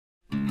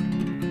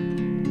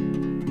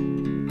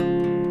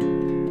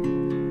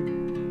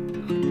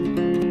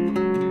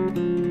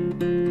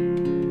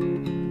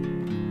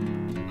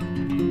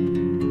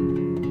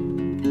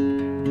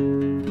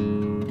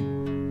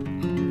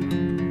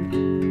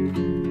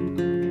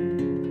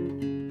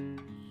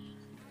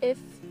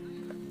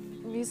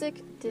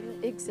music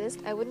didn't exist,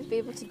 I wouldn't be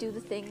able to do the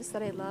things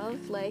that I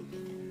love, like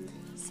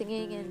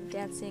singing and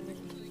dancing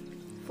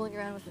and fooling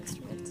around with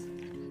instruments.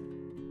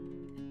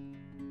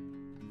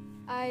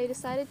 I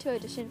decided to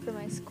audition for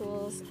my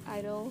school's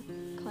idol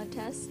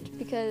contest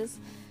because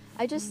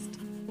I just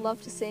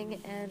love to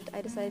sing and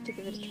I decided to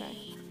give it a try.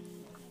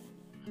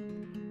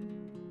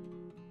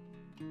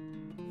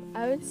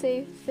 I would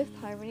say Fifth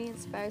Harmony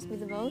inspires me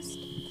the most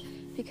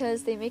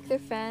because they make their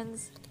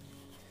fans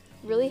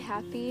really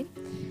happy,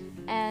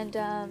 and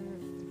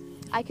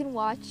I can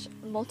watch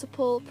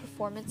multiple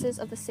performances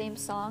of the same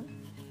song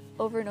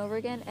over and over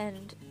again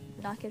and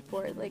not get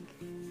bored. Like,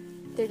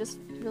 they're just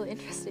really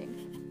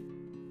interesting.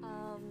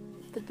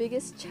 The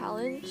biggest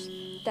challenge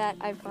that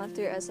I've gone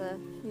through as a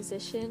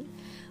musician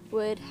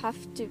would have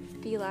to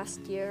be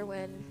last year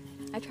when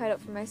I tried out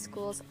for my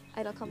school's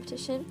idol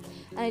competition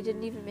and I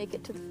didn't even make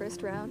it to the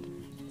first round.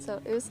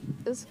 So it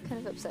was kind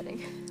of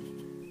upsetting.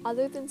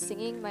 Other than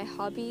singing, my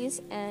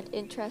hobbies and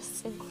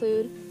interests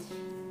include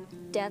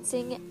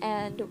dancing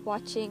and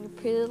watching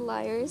Pretty Little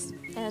Liars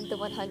and The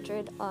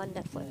 100 on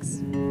Netflix.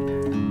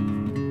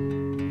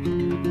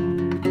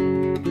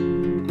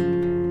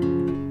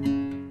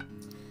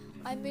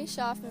 I'm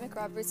Hugh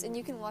McRoberts, and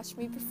you can watch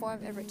me perform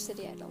at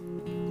RichCity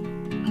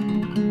Idol.